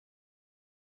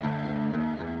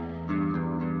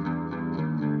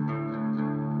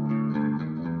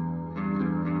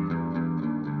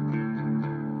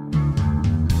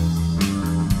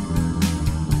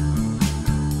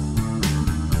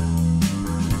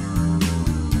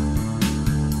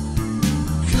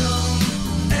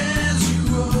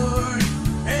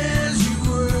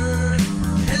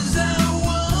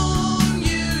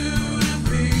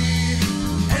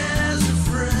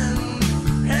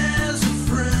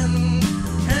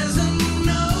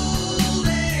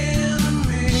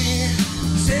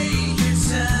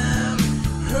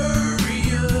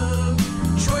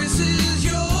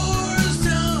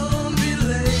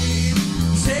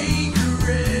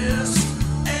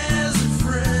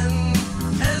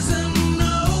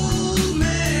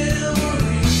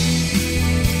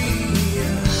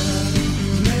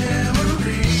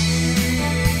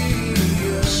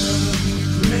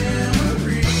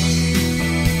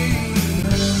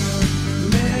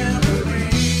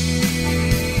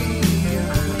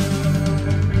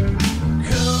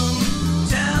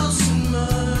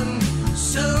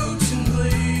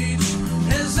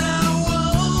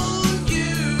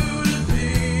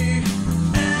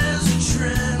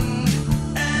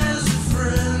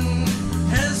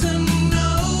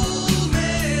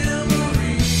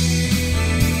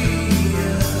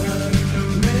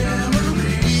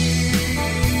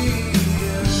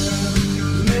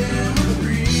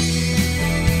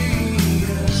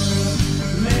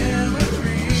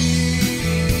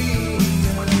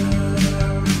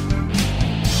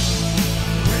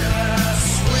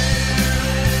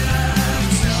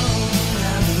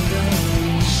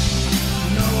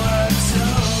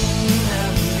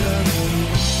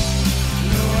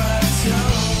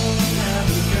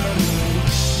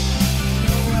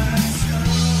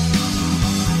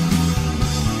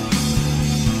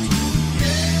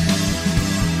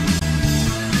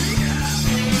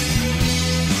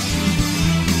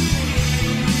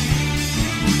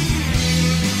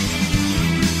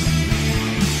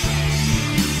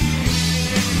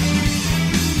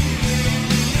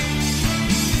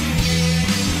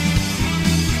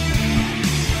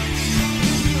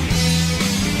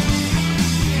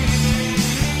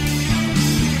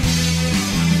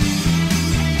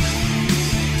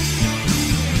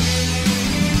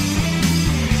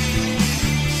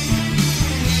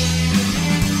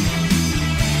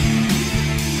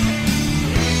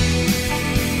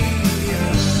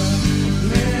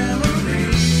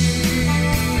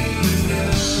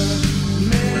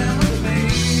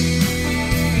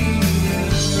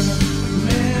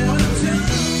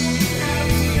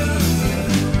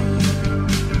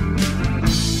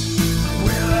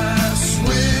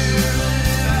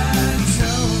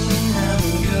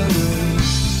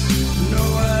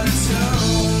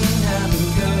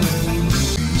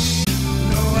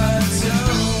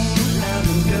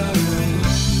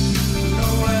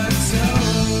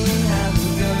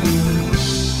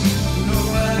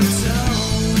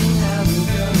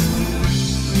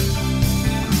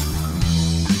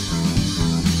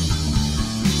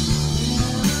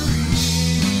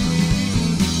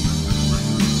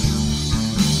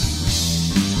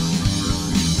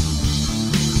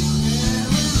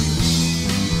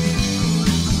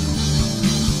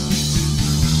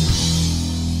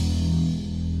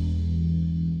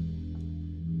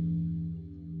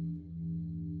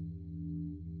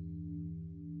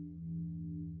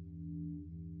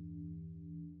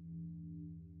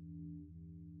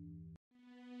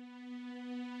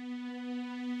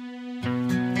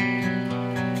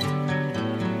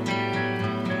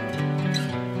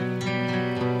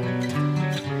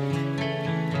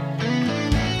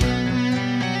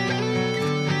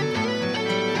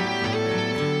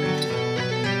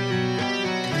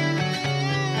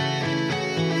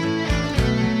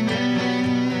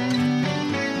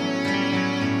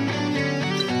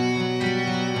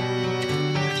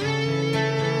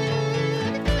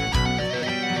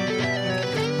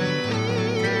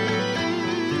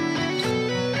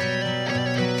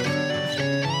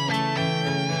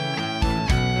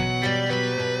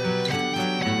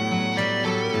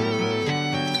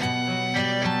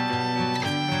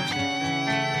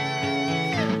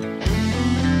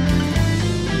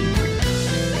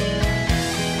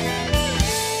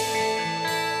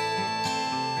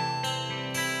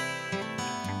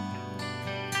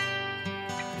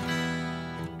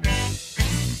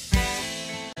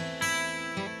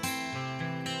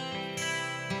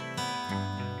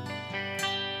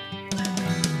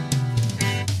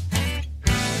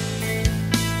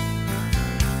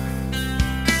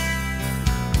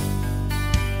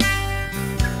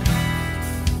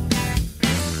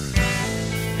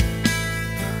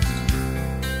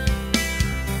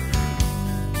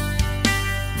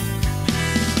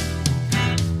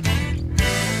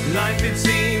life it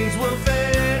seems will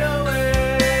fade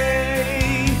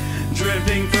away,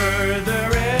 drifting further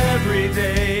every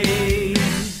day,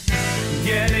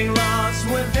 getting lost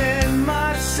within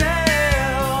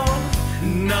myself.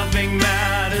 Nothing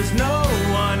matters, no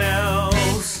one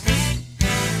else.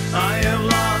 I have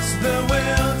lost the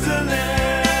will to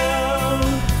live,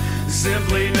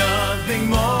 simply nothing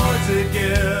more to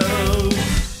give.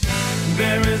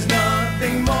 There is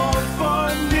nothing more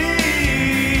for me,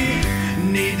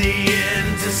 need the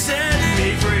end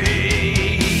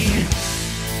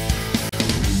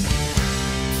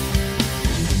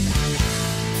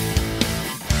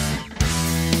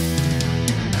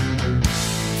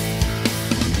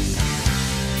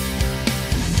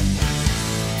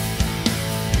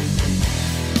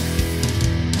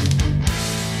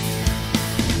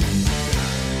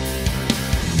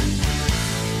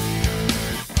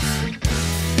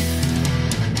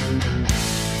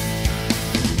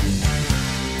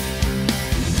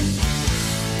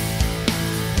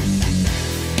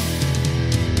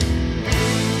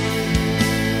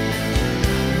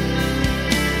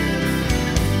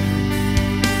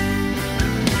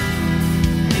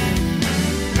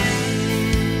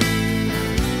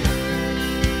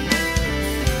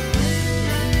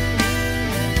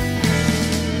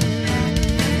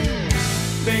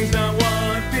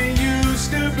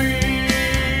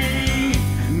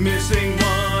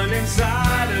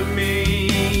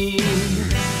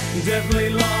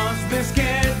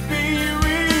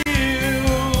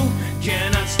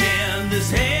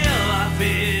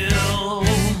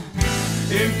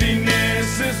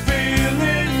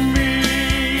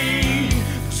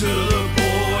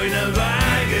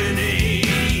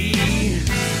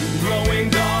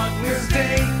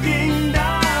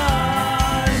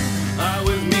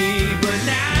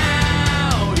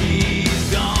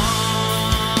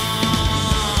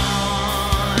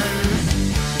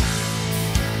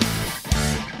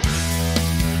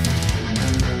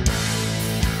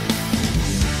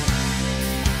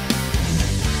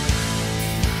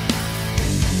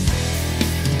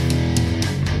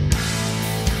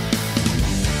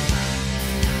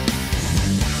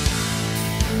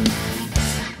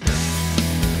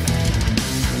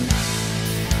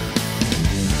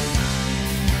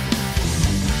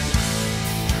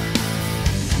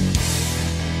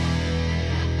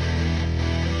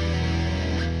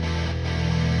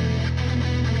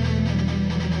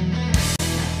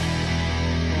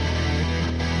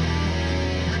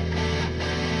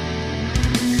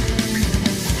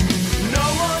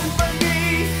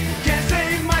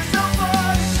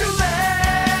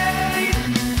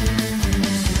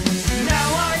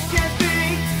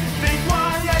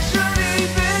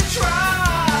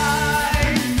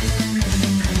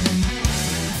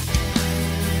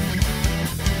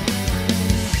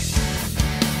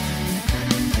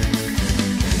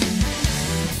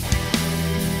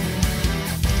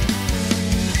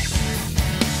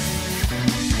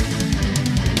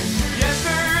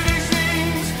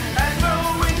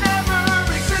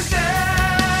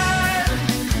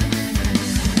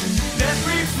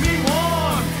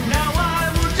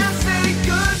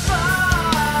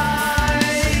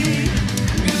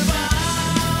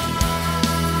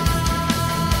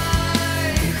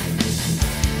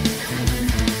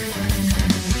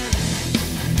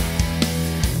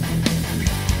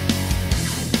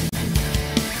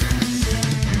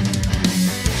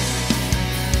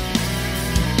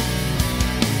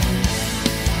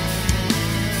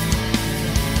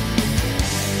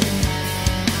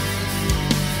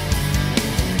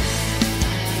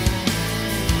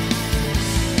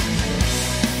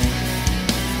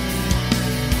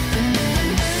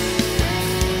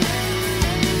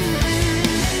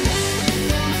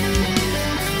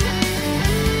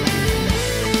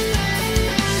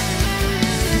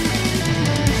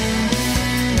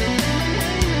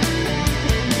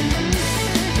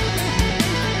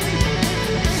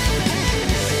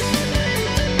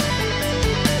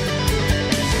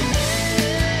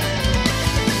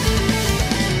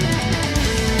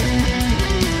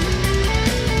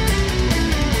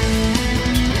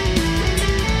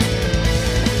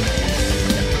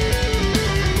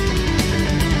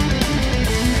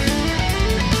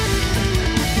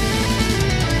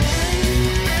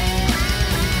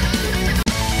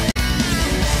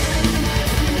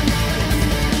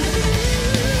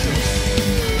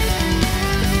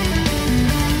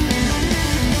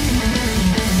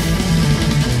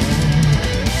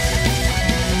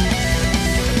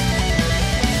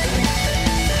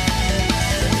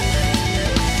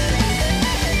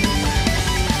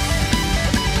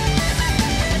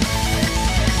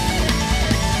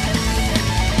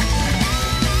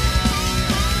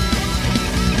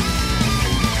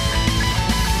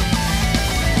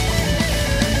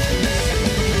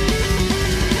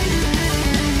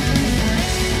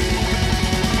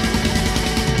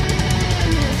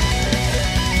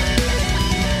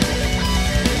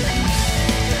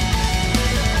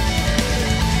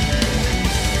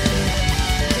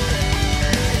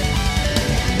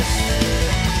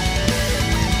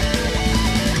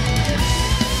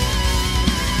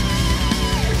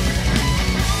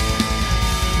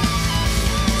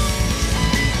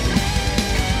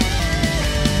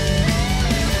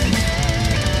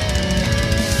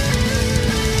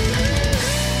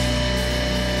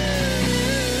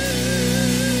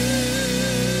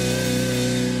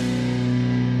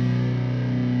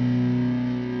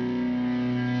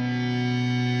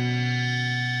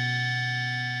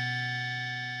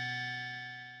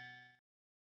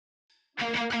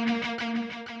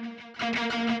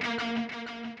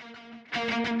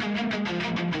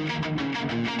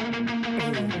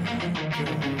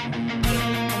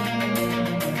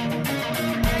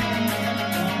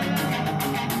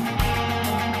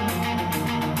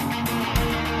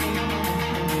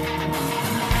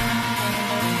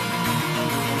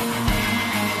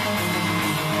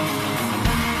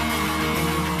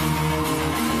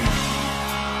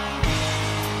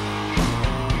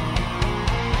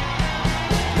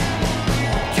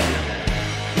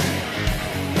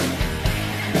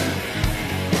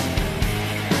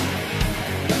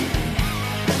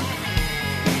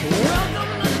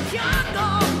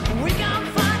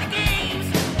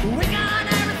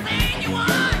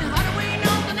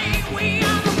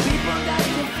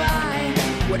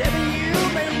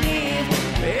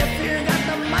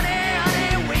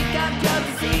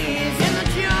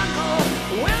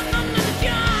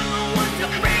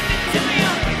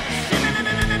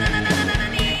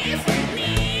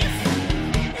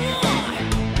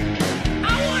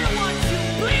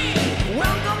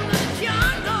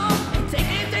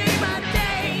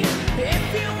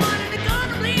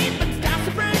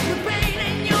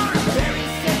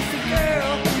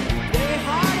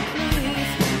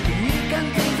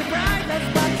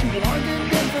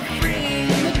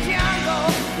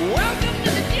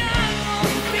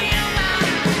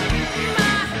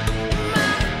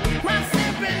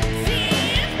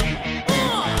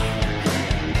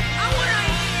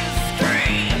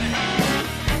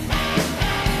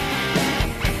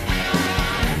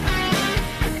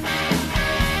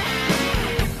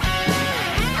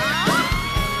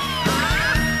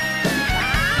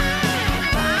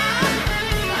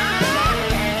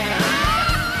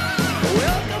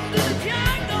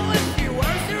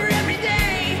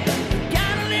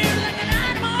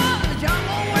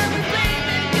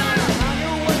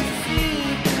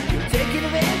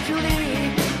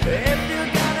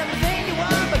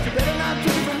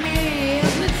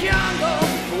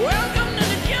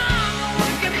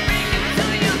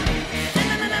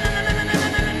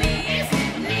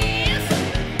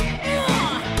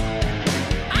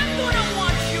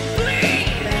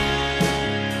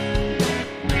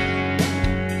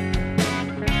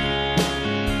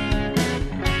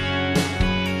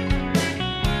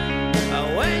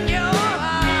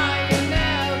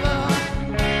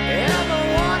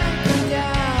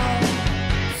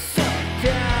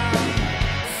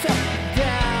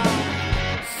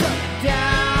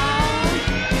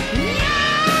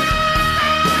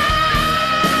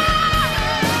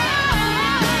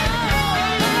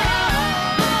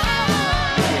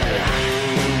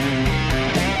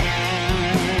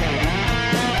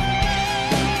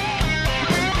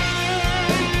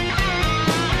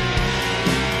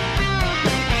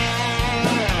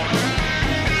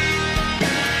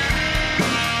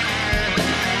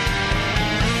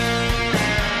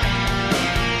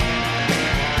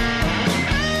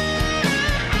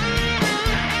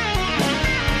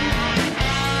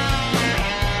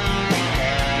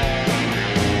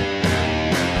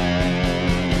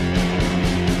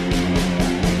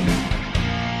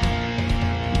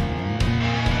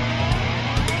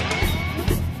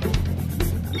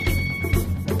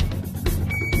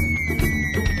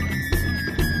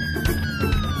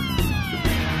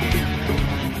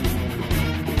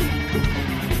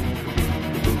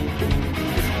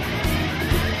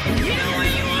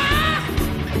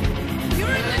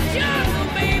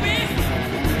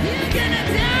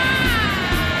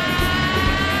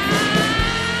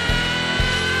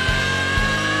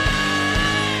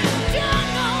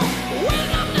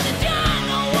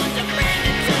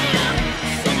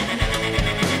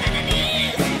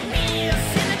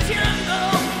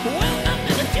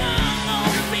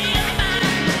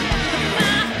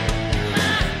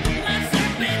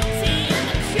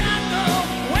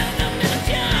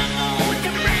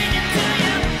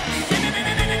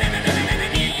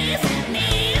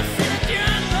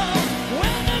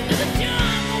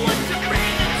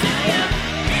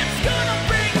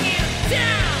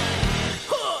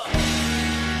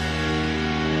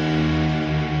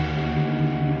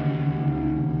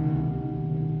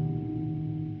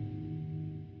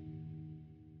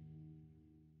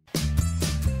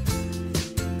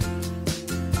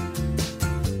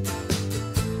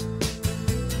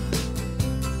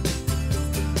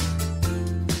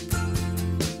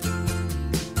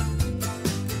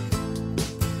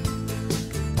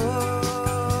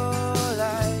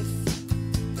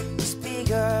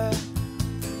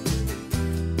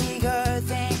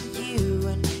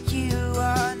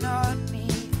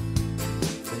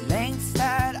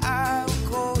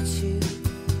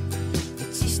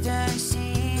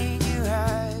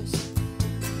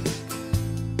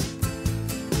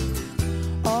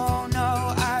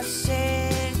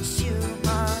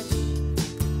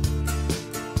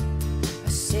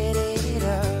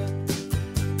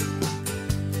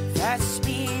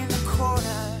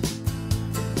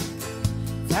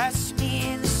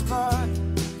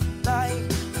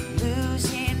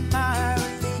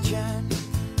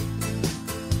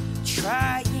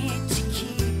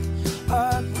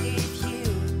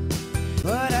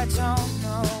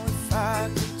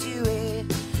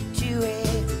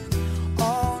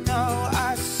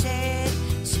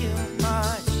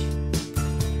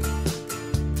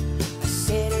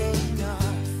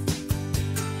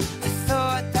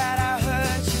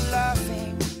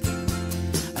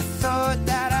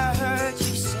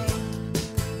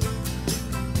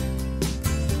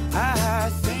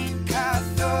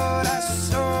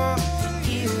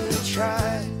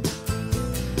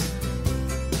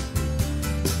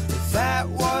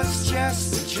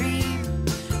dream,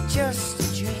 just a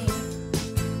dream.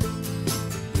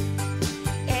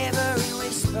 Every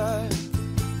whisper,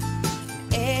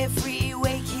 every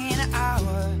waking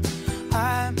hour,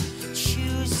 I'm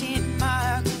choosing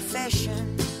my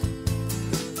confessions,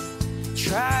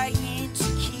 trying to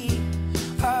keep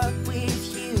up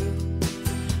with you,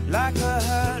 like a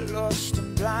hurt, lost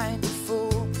and blinded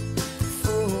fool.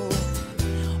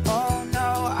 Oh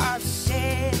no, I've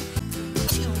said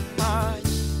too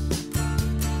much.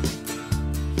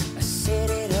 I set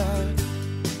it up.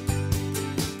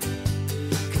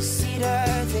 Consider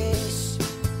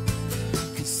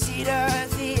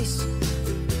this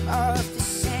of the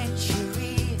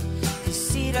century.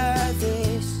 Consider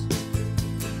this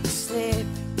slip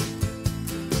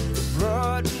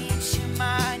brought me to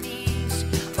my knees.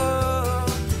 Oh,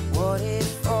 what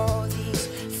if all these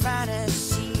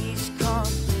fantasies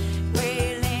come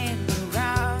railing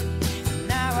around?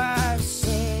 Now I've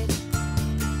said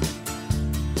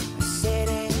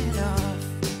enough.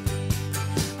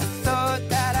 I thought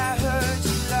that I heard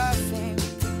you laughing.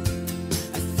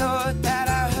 I thought that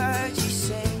I heard you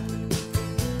sing.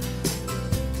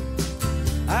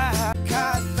 I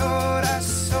thought I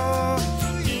saw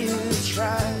you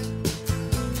try.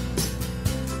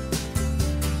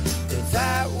 But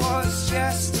that was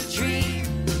just a dream,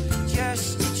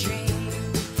 just a dream,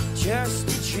 just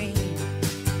a dream,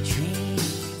 dream.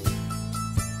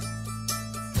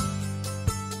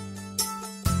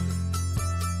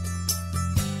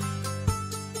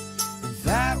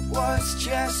 That was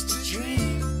just a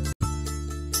dream.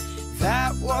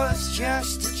 That was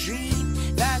just a dream.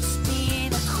 That's me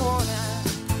in the corner.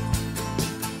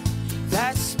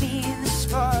 That's me in the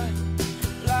spotlight.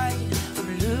 I'm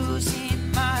losing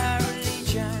my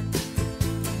religion,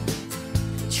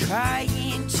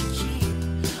 trying to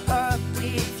keep up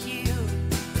with you,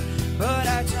 but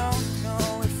I don't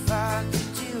know if I can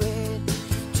do it.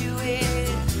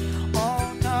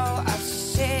 Oh no, I've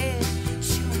said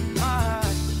too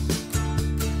much.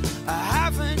 I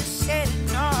haven't said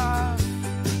enough.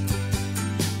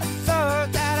 I thought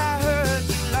that I heard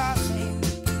you laughing.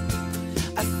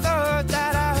 I thought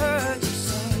that I heard you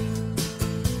sing.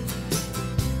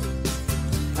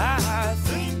 I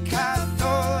think I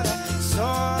thought I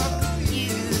saw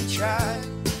you try.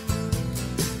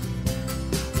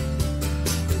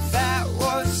 But that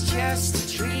was just a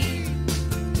dream.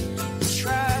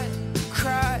 Try,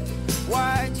 cry,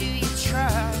 why do you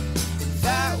try?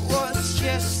 That was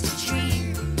just a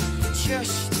dream,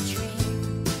 just a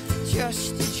dream,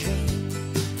 just a dream,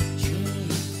 dream.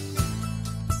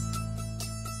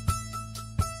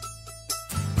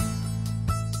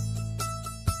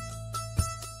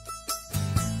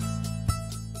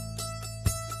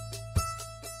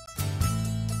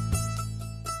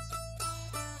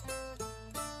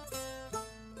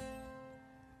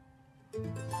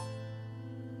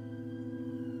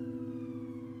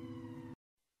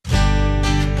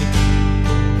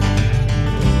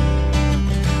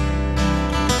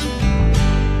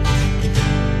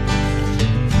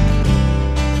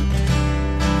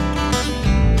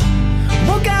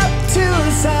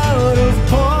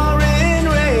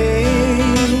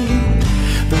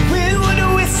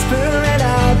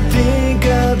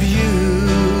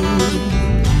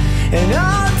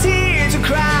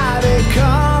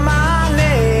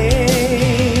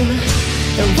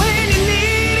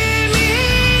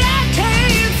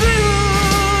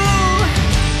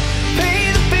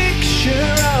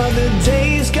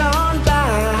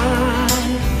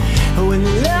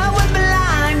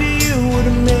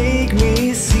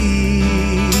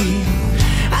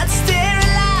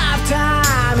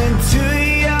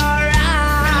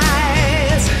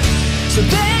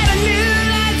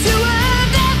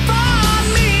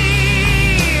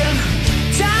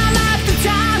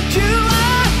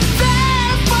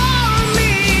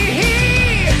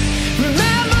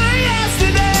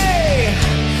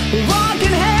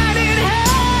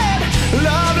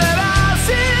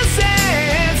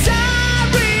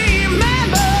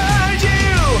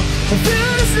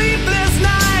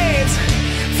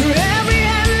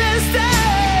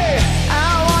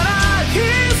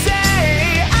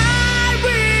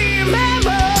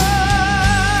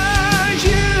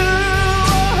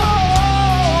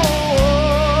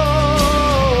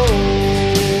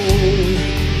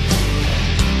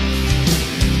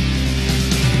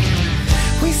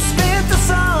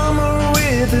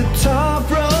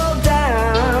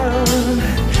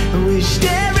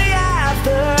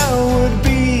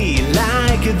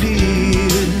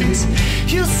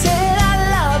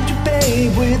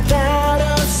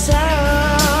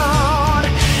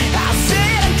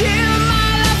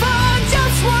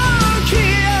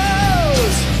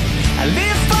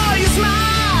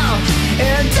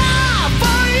 and die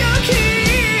for your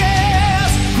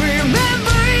kiss.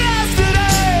 Remember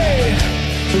yesterday,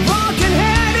 walking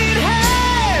hand in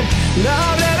hand. Now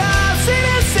that I've seen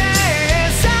it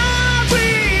since, I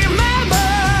remember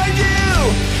you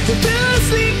through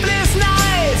sleepless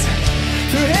nights,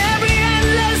 through every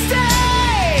endless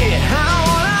day. I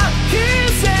wanna hear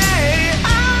you say,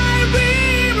 I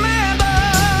remember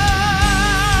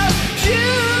you.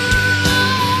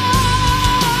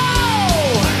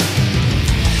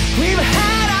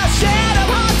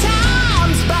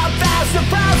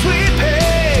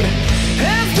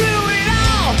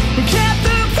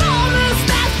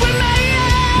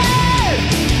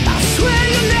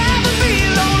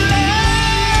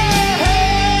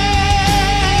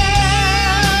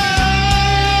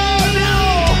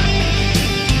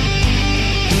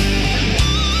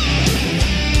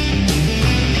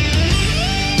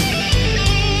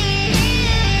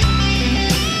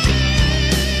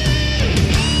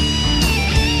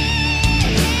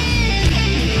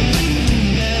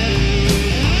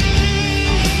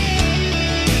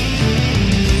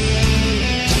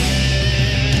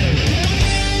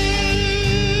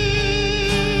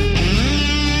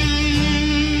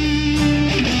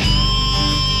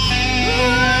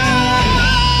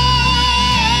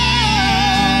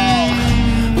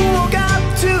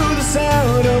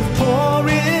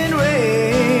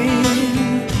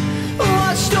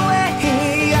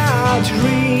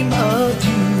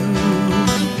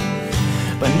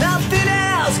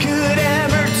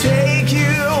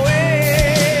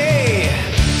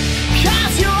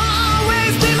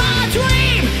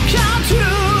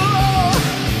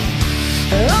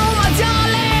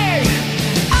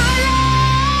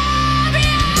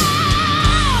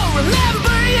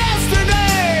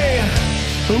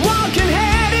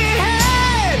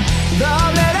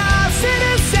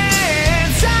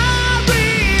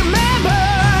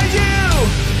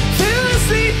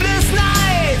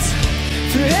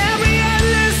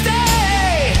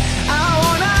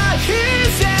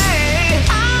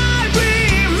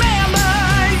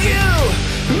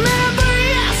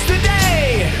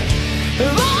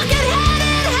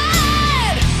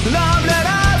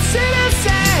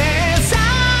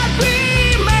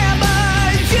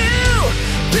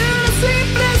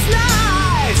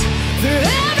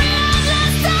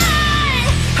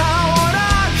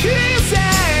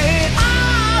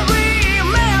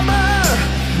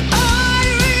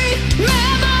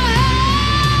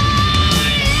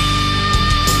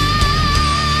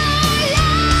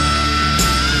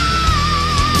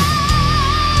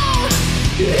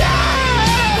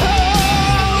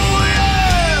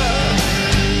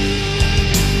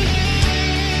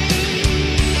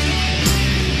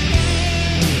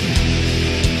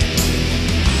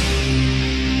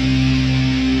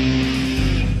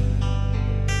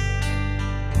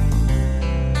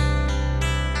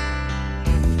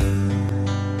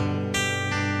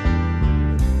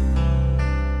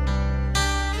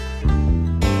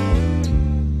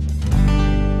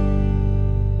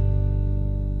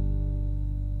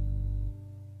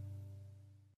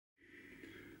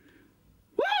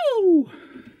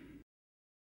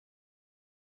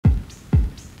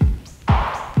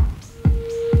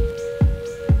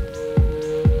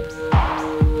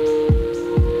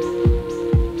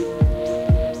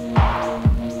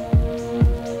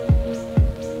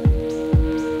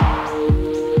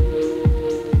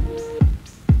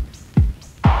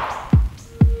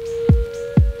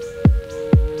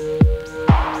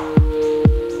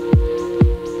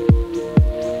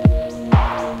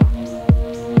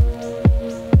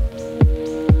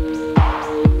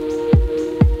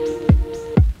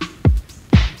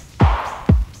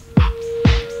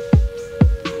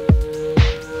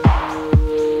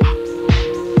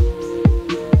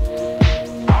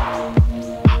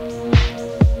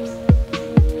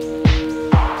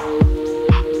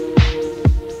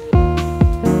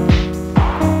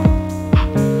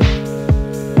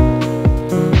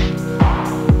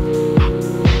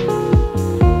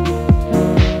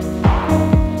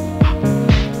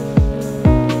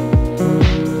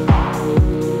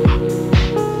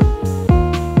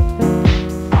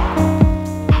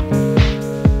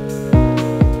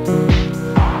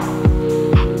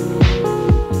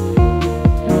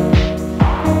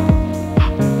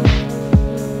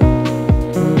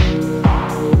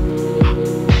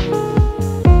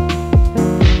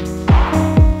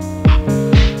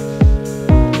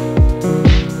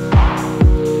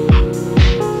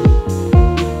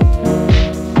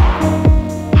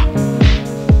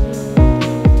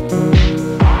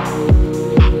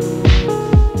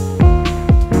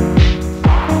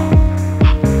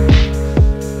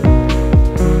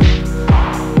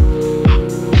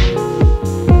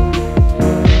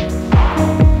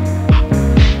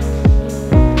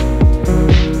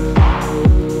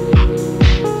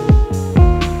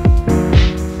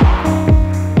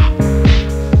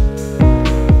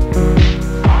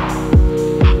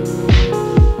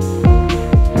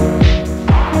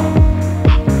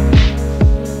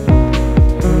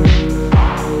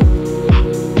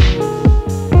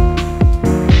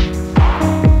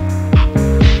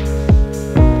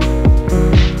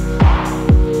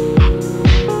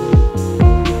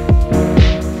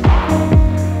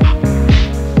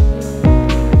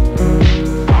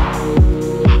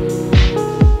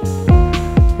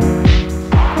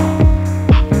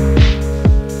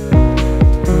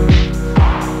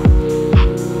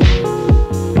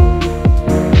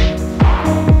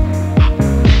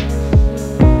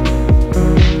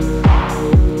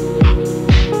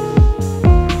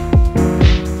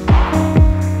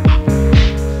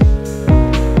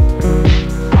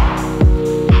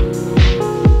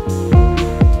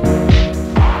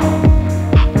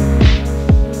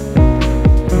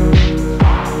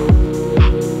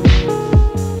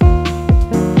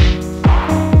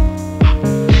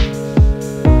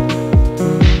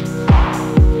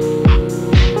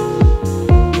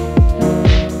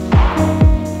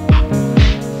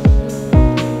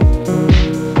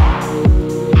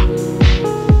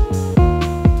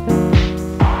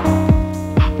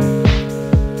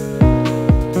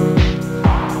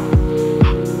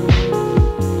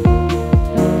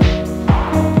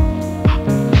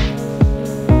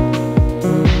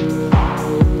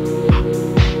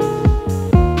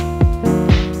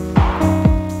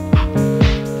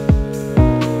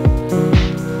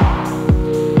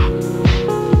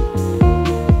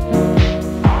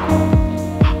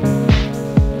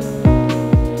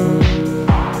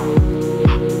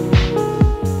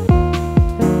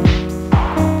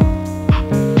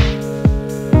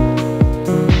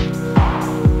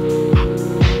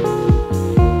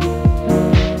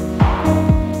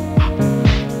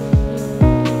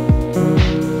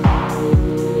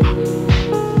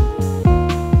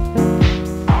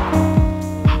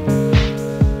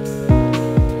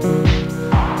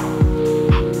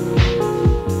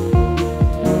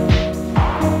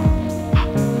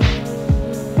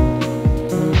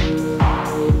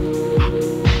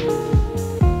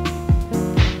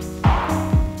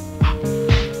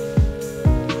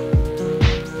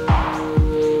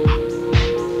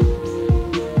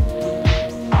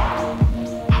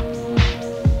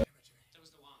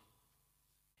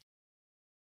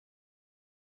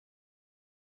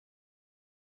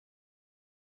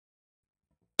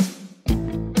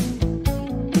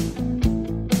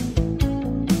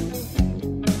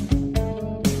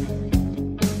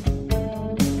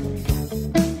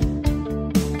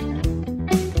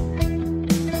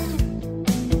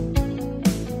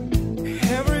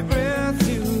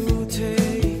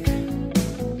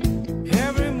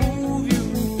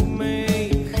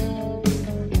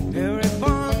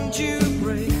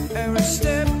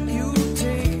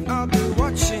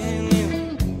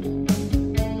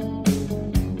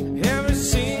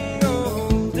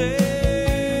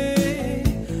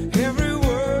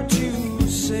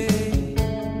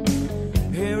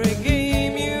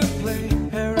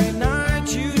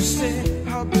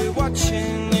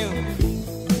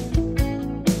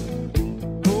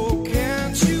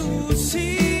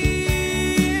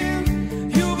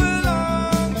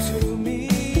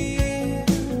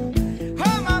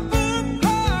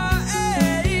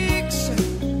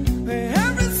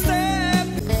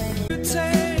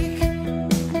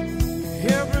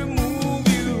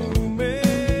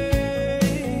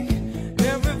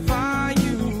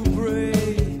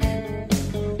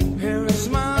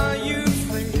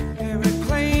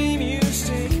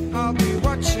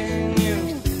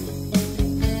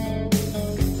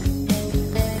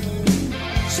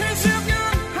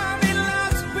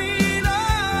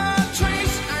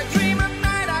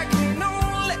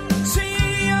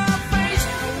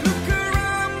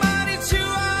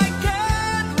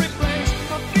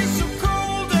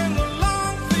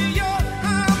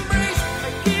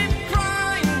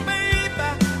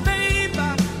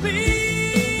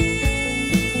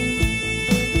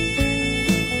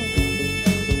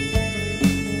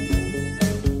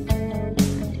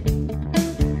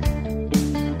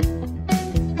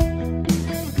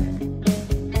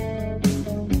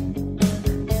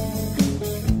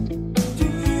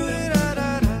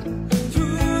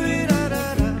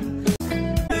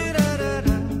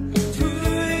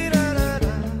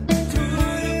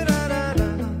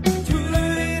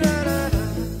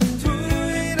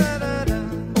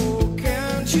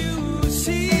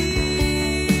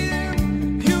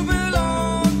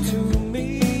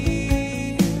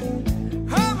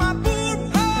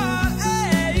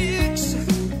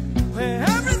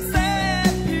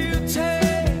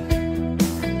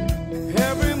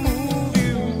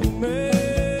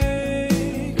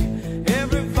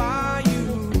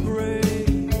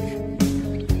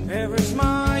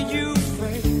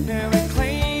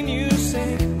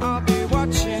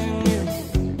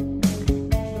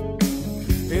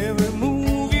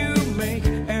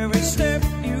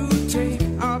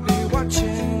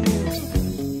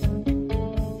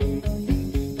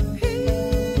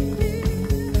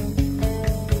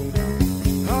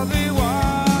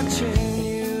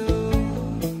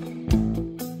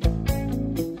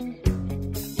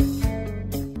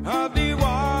 I'll be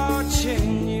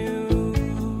watching you.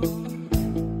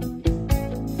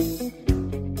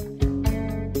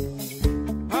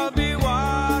 I'll be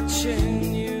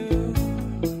watching you.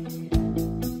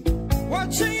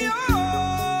 Watching you.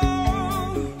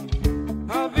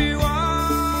 I'll be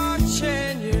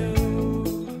watching you.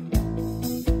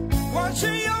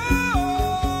 Watching you.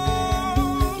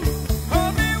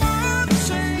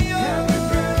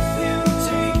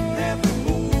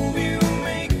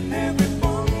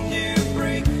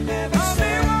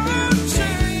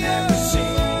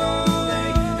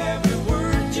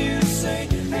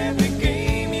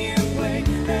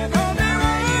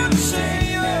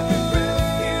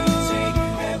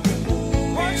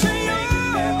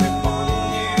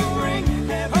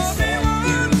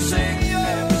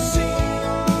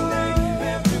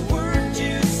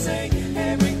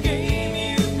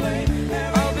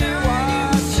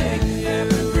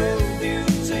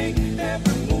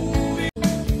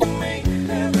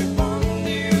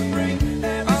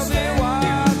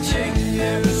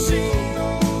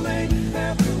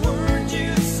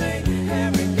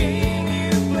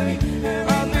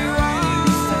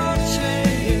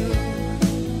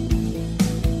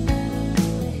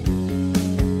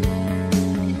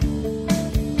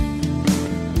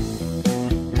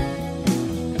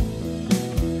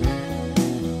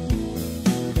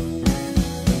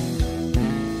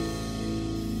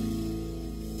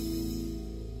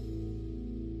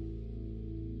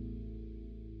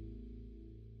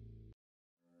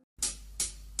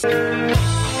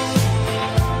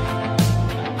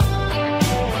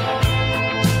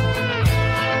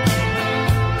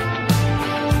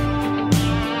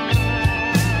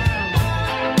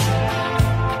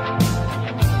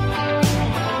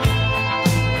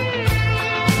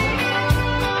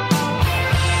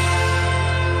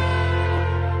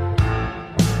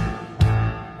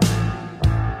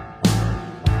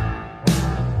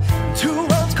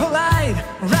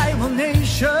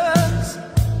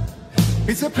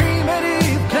 It's a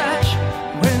primitive clash,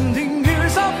 wending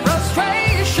years of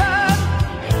frustration.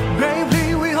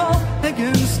 Bravely we hold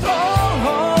against all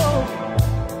hope.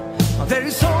 There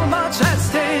is so much at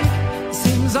stake.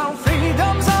 Seems our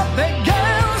freedom's up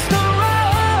against the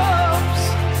ropes.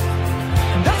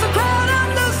 Does the crowd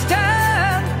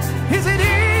understand? Is it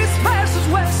east versus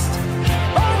west,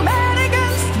 or man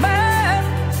against man?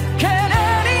 Can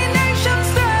any nation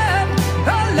stand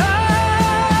alone?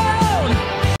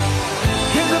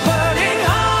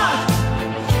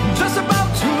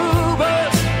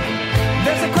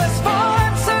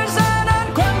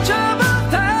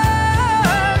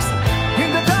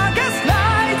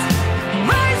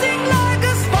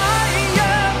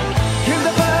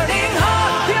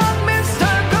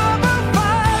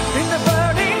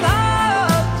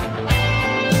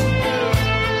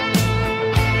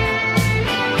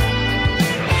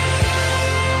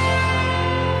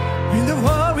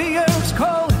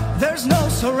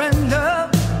 Surrender.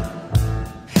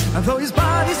 Though his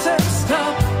body says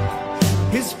stop,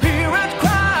 his spirit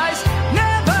cries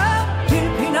never.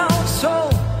 Deep in our soul,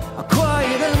 a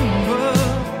quiet ember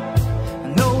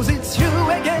knows it's you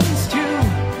against you.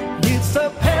 It's the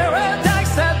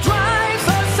paradise that drives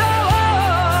us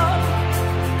on.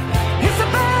 It's a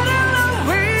battle of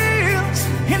wheels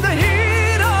in the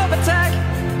heat of attack.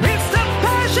 It's the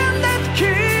passion that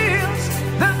kills.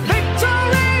 The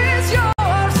victory is yours.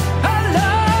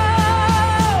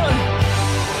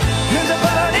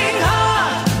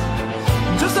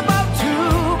 Just about to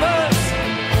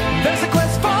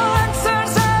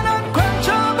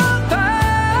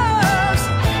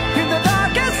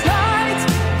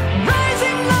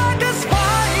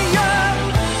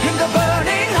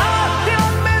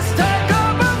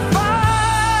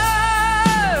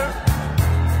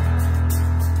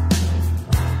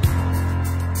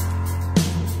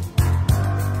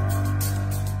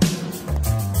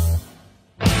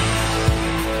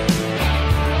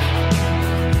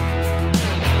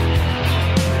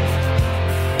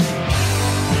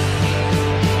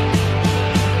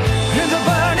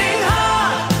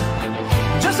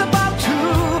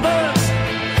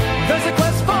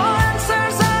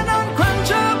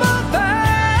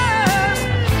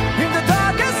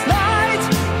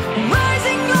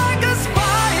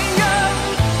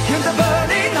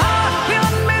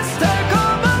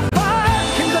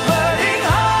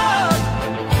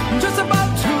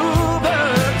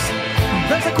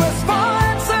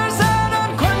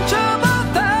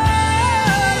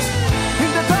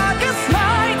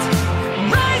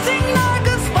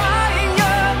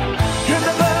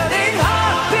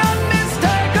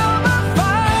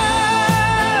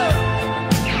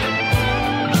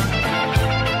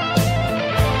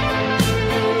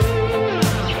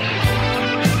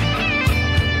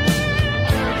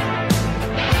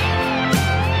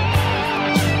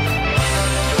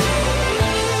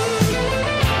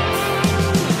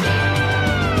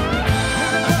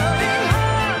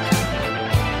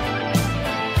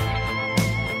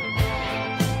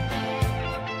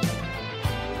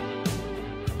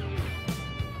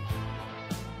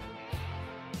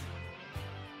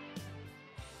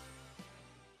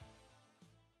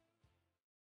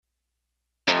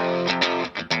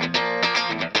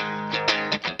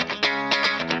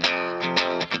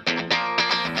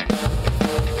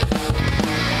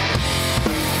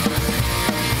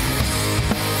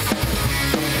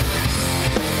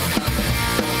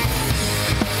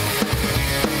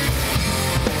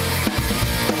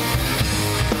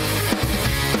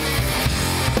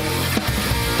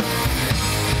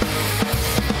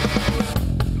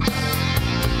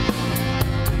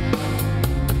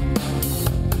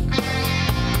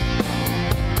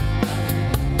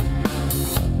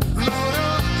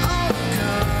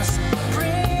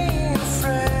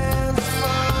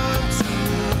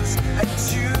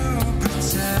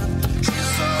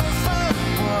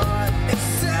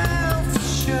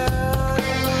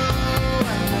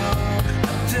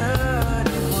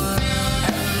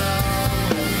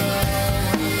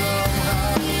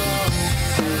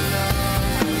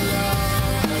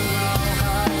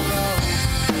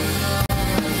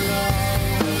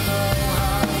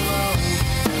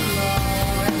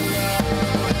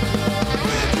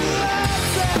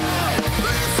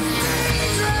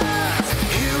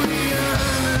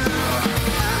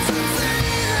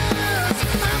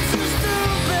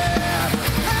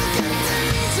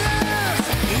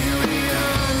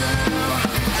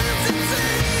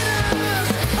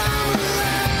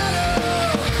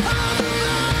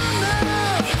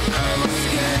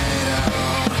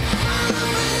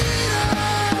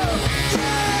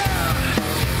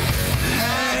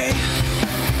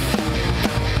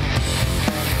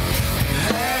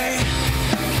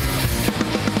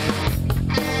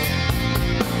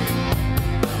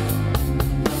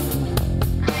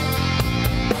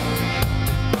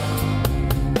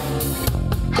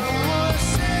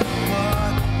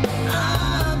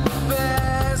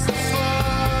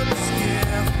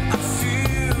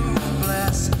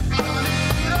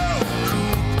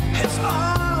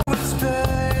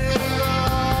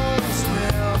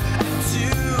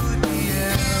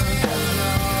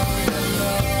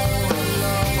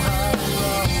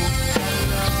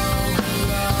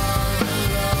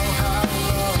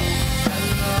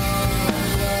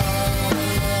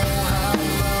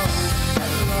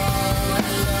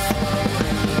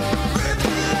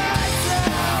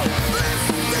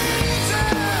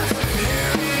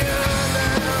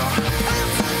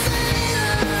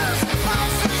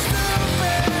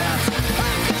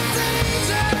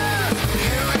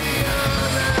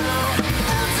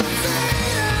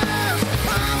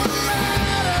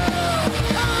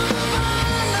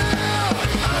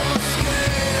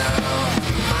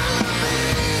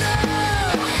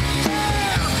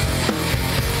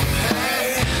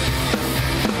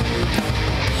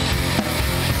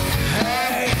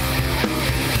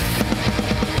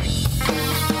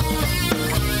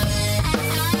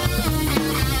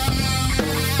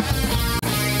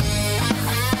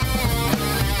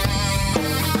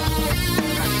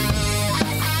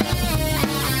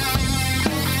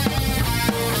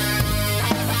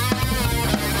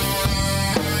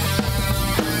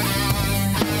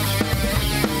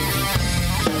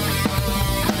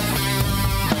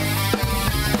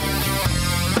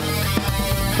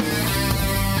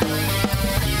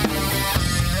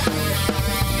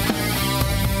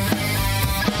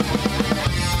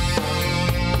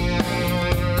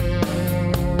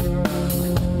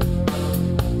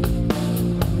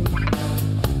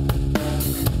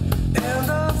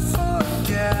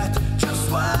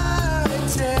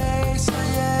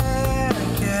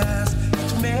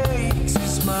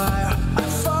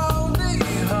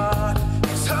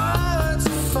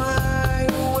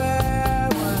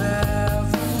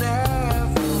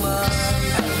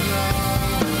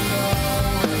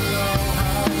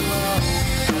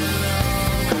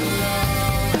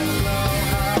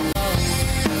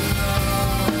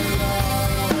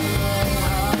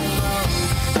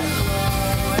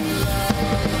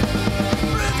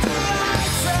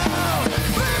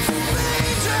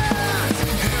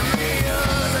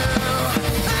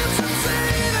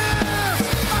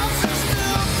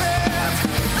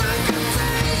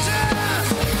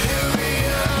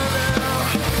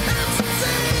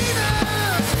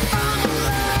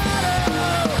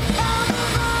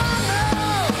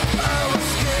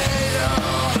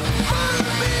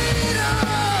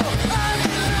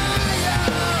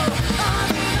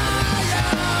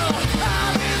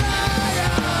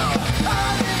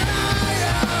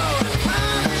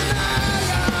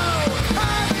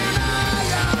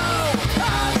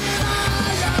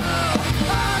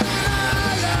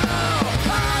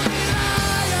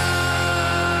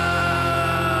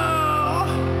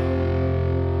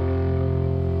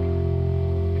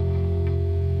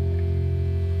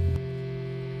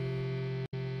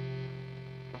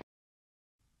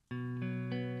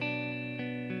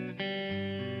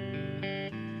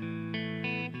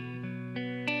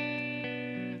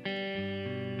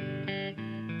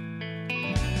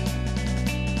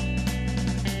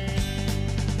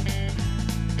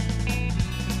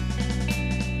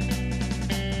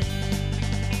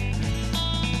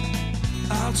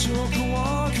I took a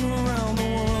walk around the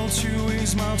world to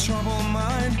ease my troubled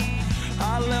mind.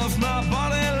 I left my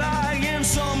body lying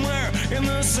somewhere in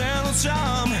the sand of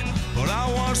time, but I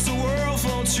watched the world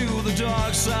float to the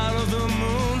dark side of the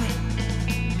moon.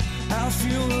 I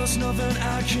feel there's nothing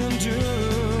I can do.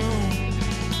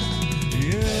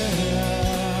 Yeah.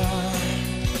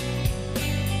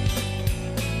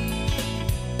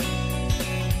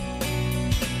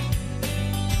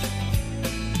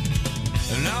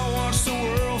 And I watched the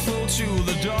world float to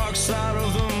the dark side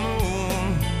of the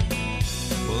moon.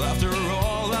 Well, after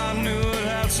all, I knew it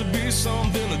had to be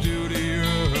something to do to you.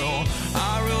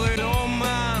 I really don't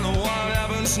mind what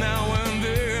happens now and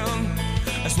then,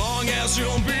 as long as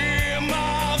you'll be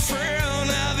my friend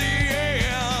at the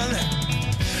end.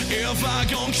 If I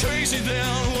go crazy,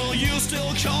 then will you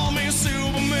still call me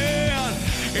Superman?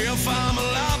 If I'm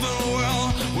alive and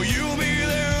well, will you be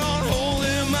there on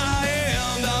holding my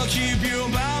hand? I'll keep you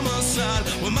by my side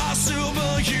with my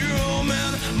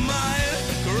superhuman mind,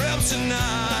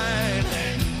 kryptonite.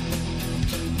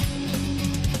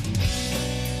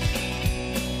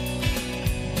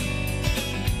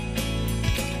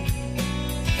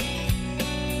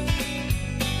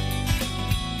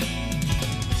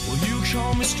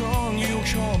 Call me strong, you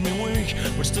call me weak,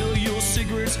 but still your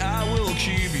secrets I will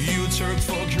keep. You took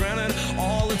for granted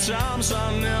all the times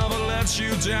I never let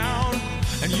you down,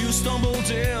 and you stumbled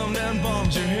in and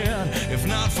bumped your head. If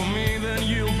not for me, then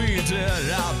you'll be dead.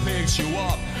 I picked you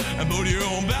up and put you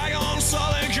back on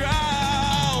solid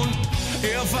ground.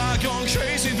 If I go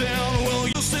crazy, then will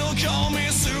you still call me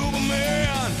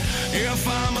Superman? If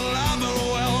I'm alive and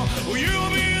well, will you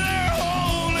be there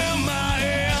holding my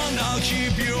hand? I'll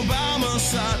keep you by my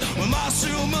side with my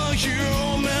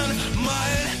superhuman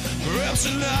mind,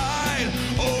 kryptonite.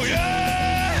 Oh yeah.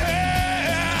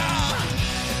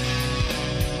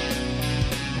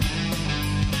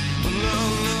 No,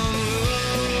 no,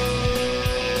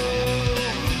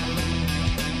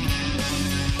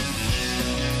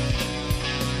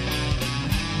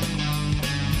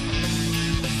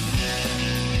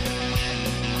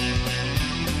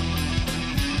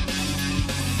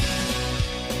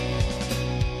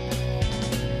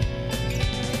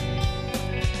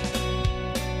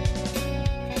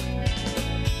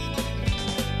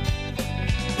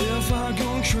 if I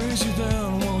go crazy,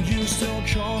 then will you still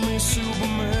call me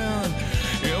Superman?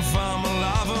 If I'm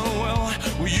alive and well,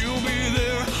 will you be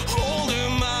there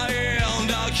holding my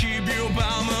hand? I'll keep you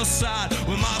by my side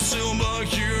with my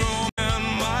superhuman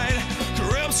mind,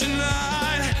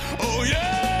 kryptonite. Oh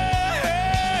yeah.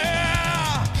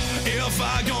 If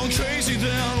I go crazy,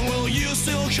 then will you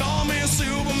still call me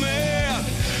Superman?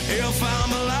 If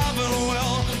I'm alive and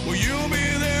well, will you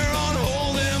be there on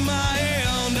holding my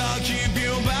hand? I'll keep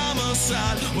you by my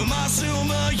side with my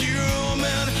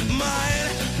superhuman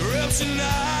mind,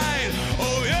 kryptonite.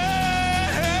 Oh yeah.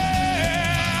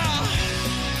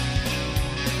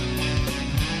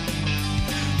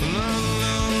 No,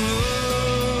 no, no.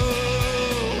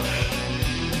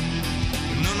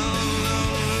 No, no, no.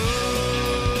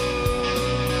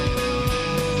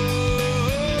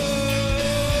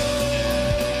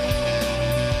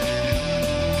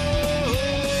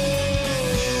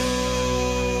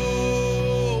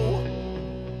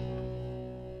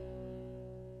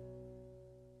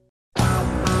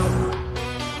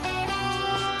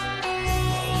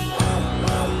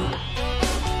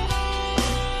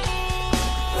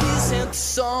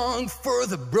 Song for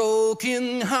the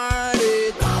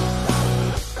broken-hearted.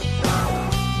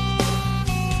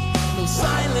 No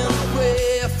silent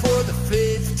prayer for the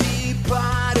faith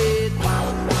departed.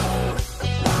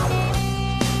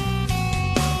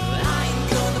 I ain't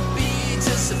gonna be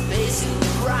just a face in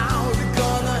the crowd. You're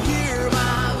gonna hear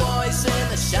my voice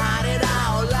and I shout it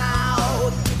out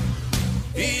loud.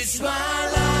 It's my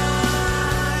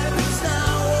life, it's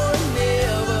now or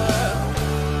never.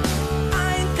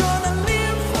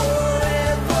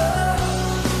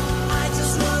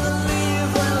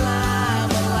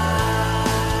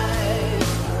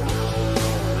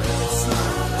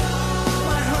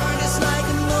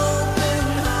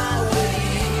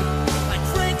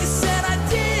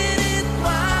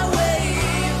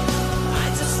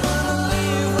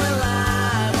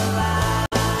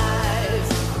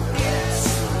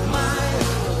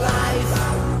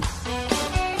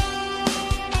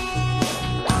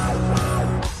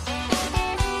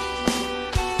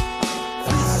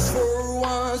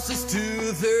 To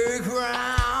the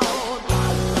ground.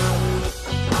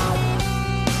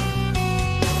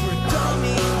 For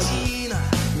Tommy and Gina,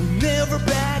 we'll never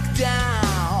back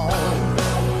down.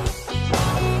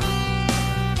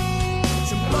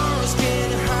 Tomorrow's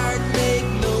getting hard, make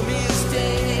no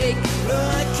mistake.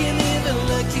 Look and even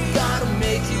look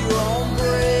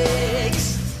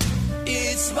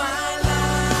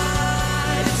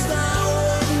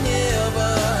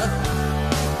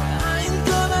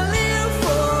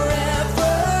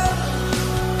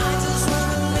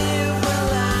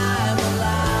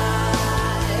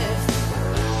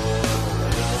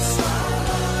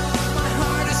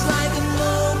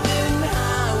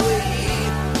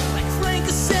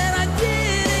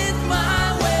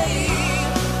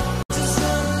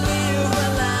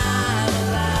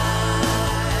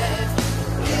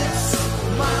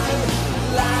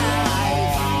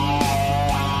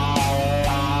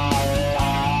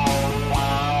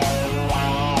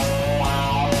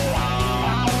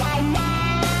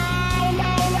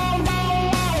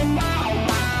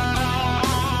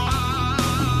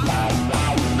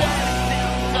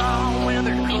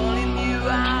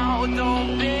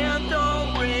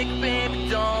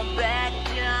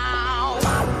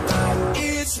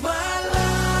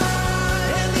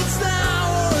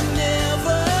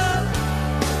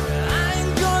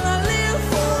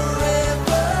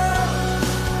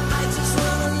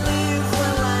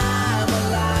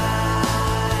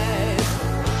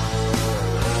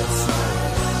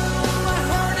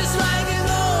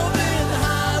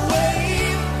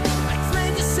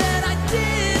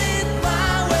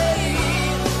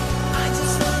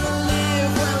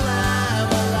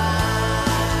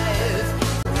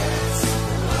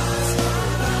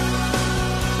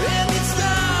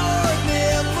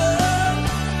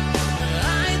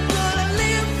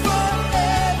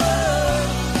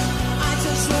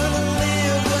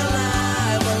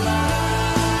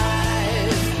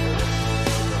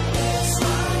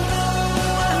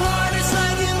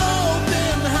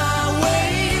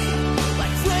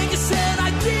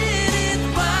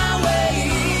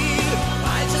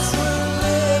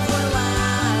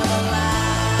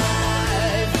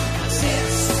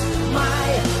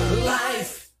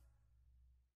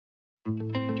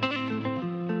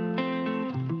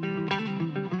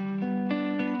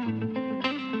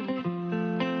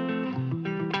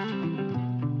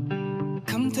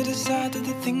to decide that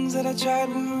the things that I tried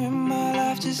were in my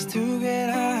life just to get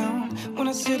high on. When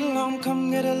I sit alone, come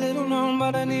get a little known,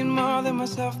 but I need more than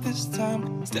myself this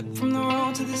time. Step from the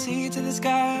road to the sea to the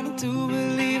sky, and I do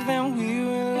believe that we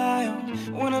rely on.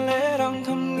 When I let on,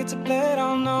 come get to play it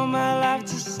on, all my life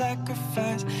to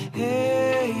sacrifice.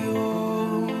 Hey,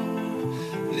 oh,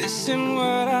 listen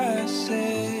what I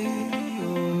say,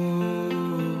 oh,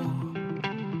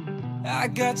 I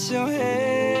got your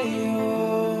hey,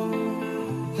 oh,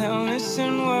 now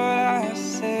listen what I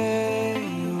say,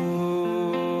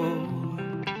 oh.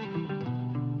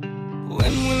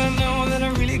 When will I know that I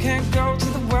really can't go to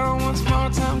the well once more?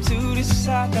 Time to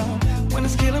decide on. When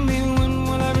it's killing me, when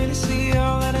will I really see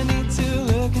all that I need to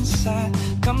look inside?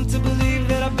 Come to believe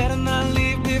that I better not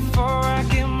leave before I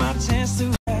get my chance to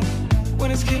ride.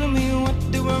 When it's killing me, what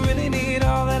do I really need?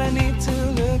 All that I need to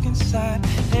look inside.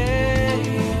 Hey,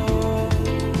 oh,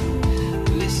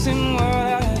 listen what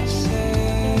I say,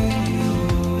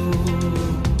 oh,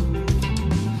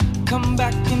 come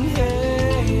back and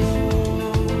hey, oh,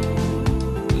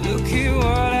 look at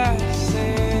what I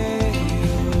say,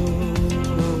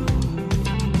 oh.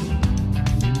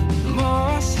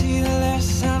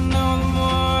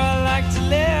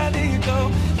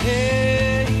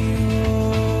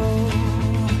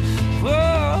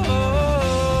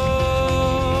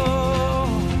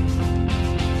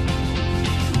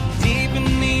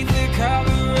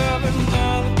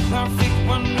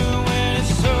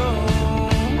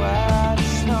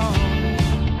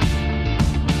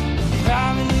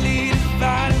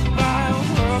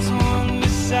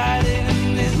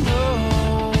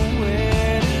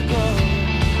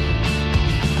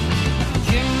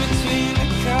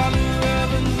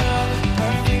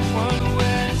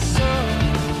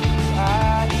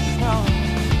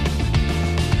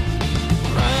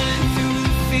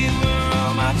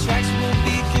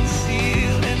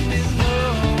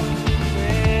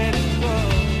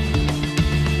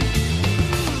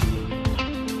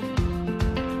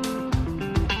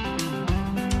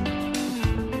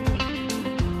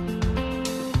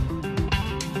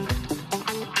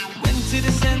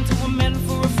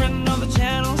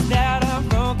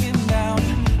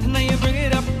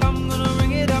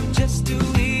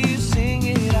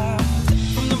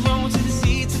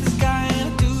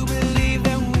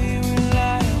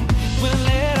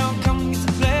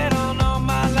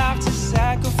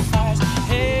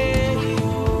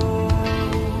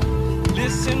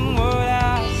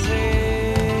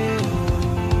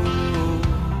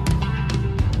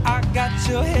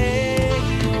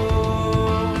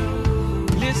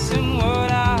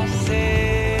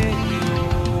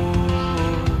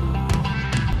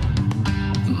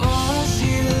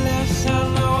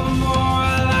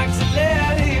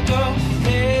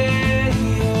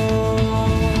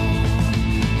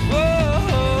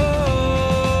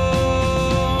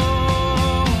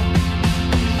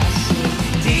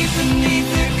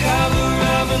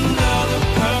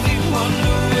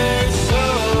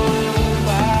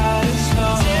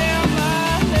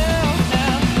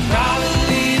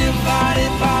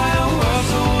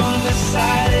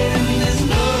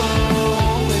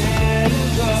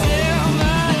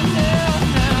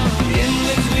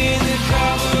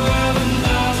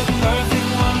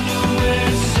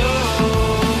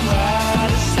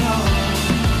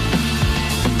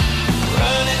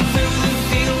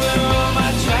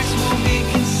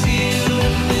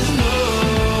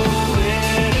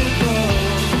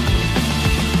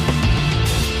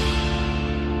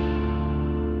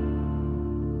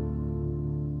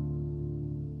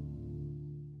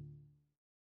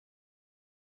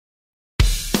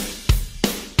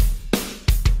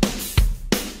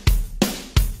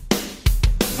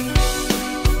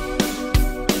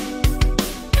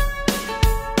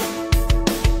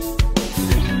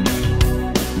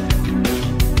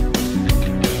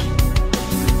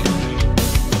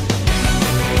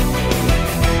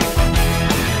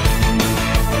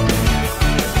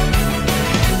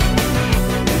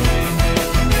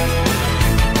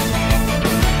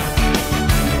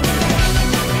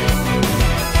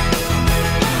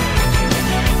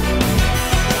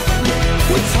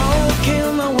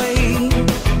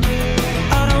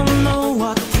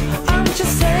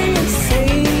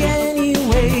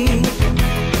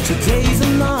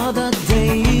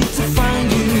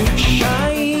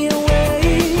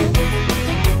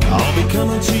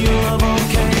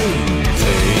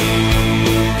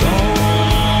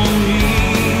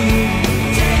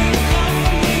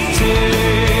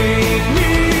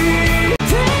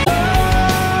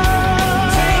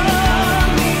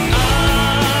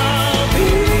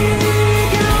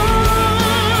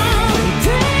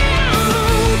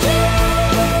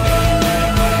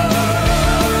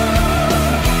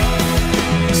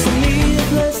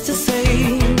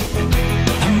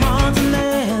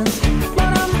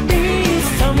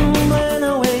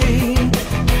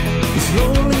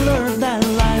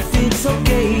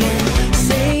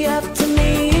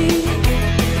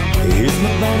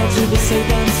 better to be safe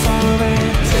than sorry.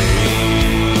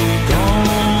 Take on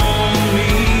me.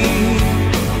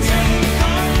 Take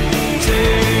on me.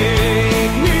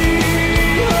 Take me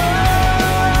home.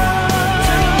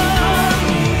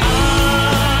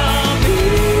 I'll be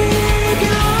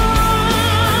gone.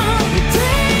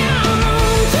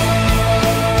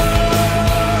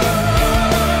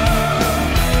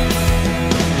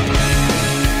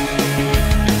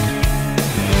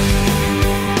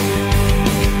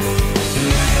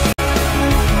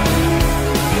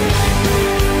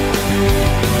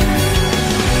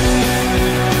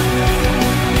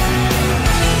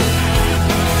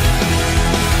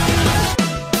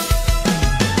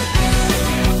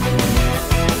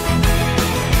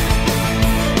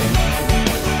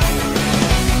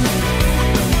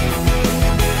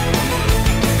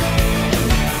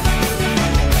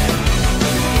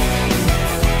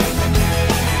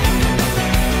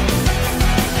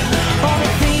 All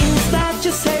the things that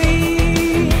you say,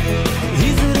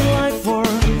 is it a lie for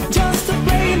just to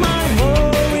play my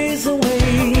worries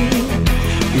away?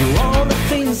 You're all the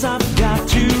things I've got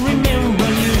to remember.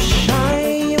 You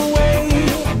shy away,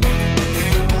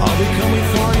 I'll be coming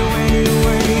for you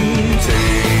anyway.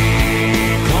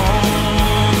 Take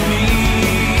on me.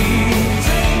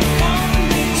 Take on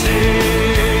me.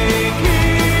 Take me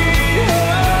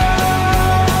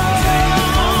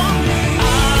home.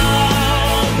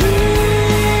 I'll be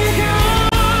gone.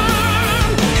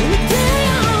 Take me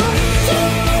home.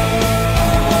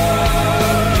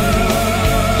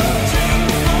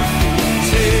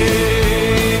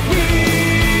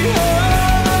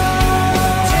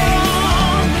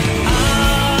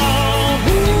 I'll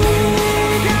be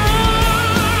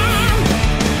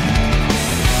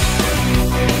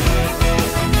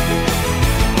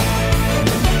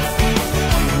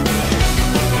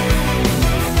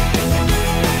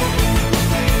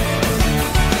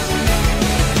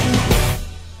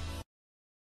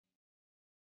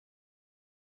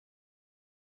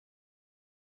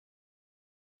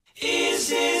Is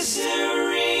this a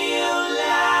real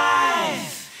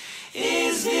life?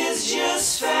 Is this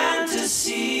just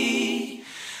fantasy?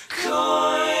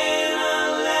 Caught in a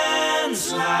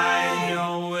landslide,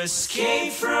 no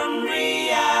escape from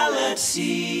reality.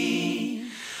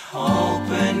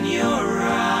 Open your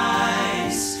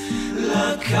eyes,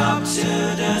 look up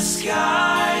to the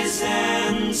skies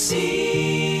and see.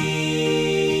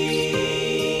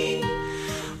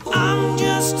 I'm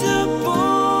just a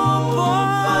poor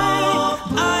boy,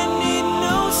 I need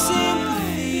no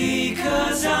sympathy,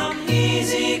 'cause I'm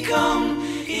easy come,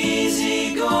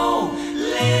 easy go,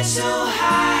 little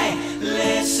high,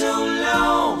 little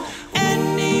low.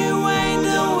 Anyway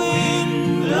the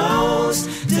wind blows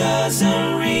doesn't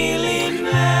really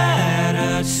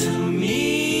matter to me.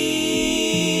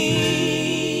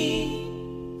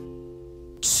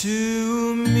 To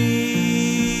me.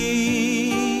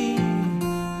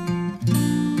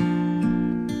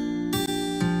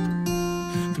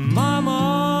 Mama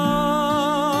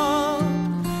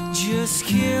just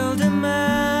killed a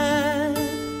man,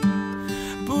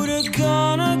 put a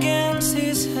gun against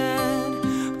his head,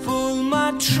 pulled my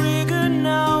trigger,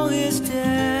 now he's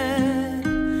dead.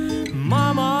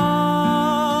 Mama,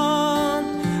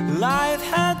 life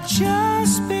had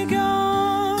just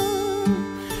begun,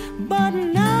 but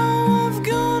now I've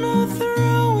gonna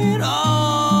throw it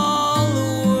all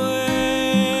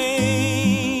away.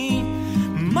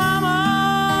 Mama,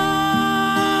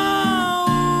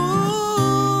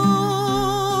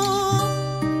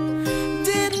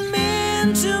 didn't mean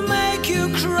to make you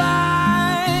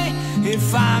cry. If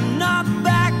I'm not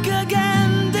back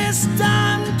again this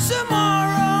time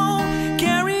tomorrow,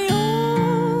 carry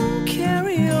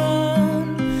on,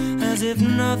 as if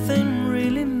nothing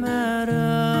really matters.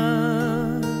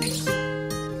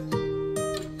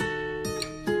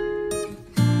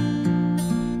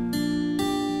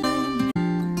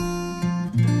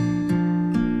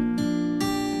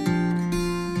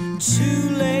 Too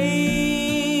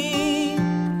late,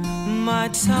 my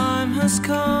time has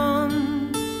come,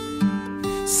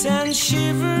 sends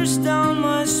shivers down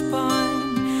my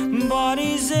spine,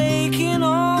 body's aching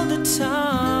all the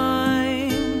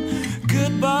time.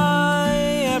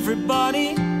 Goodbye, everybody,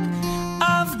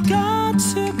 I've got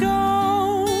to go.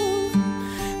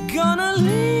 Gonna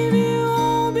leave you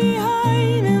all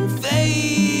behind and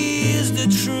face the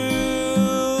truth.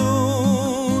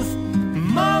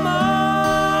 Mama,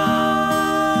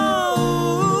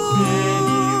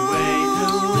 anyway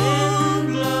the wind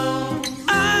blows,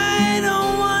 I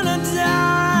don't wanna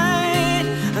die.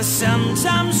 I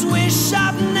sometimes wish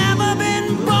I've never been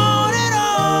born at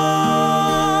all.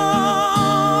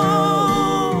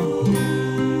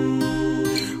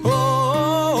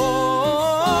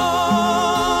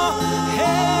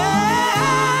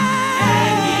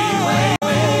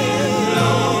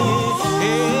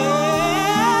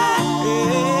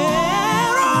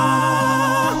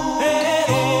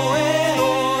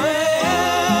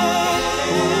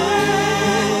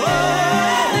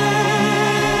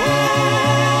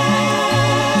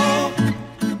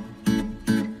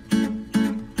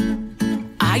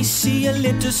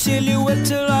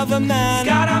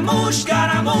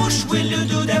 whoosh, will you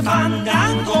do the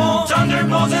fandango?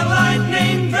 Thunderbolts and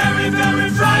lightning, very, very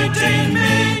frightening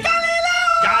me.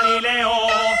 Galileo,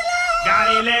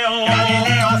 Galileo,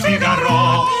 Galileo,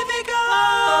 Figaro.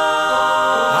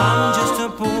 I'm just a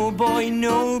poor boy,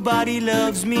 nobody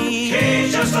loves me.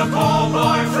 He's just a poor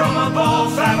boy from a poor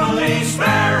family,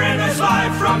 sparing his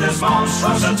life from this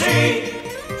monstrosity.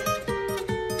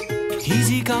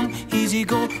 Easy come, easy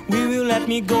go, we will let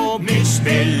me go.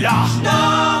 Bismillah, no,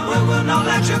 we will not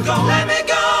let you go. Let me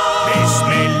go.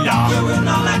 Bismillah, we will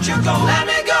not let you go. Let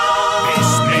me go.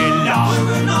 Bismillah, we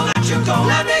will not let you go.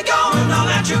 Let me go. We will not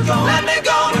let you go. Let me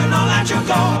go. We will not let you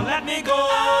go. Let me go.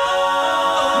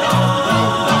 No, no,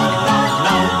 no, no,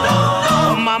 no, no,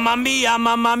 no. Mamma mia,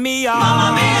 mamma mia, Mamma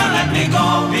mia, let me go.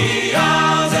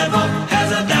 Beelzebub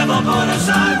has a devil put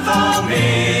aside for me,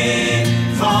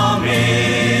 for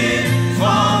me.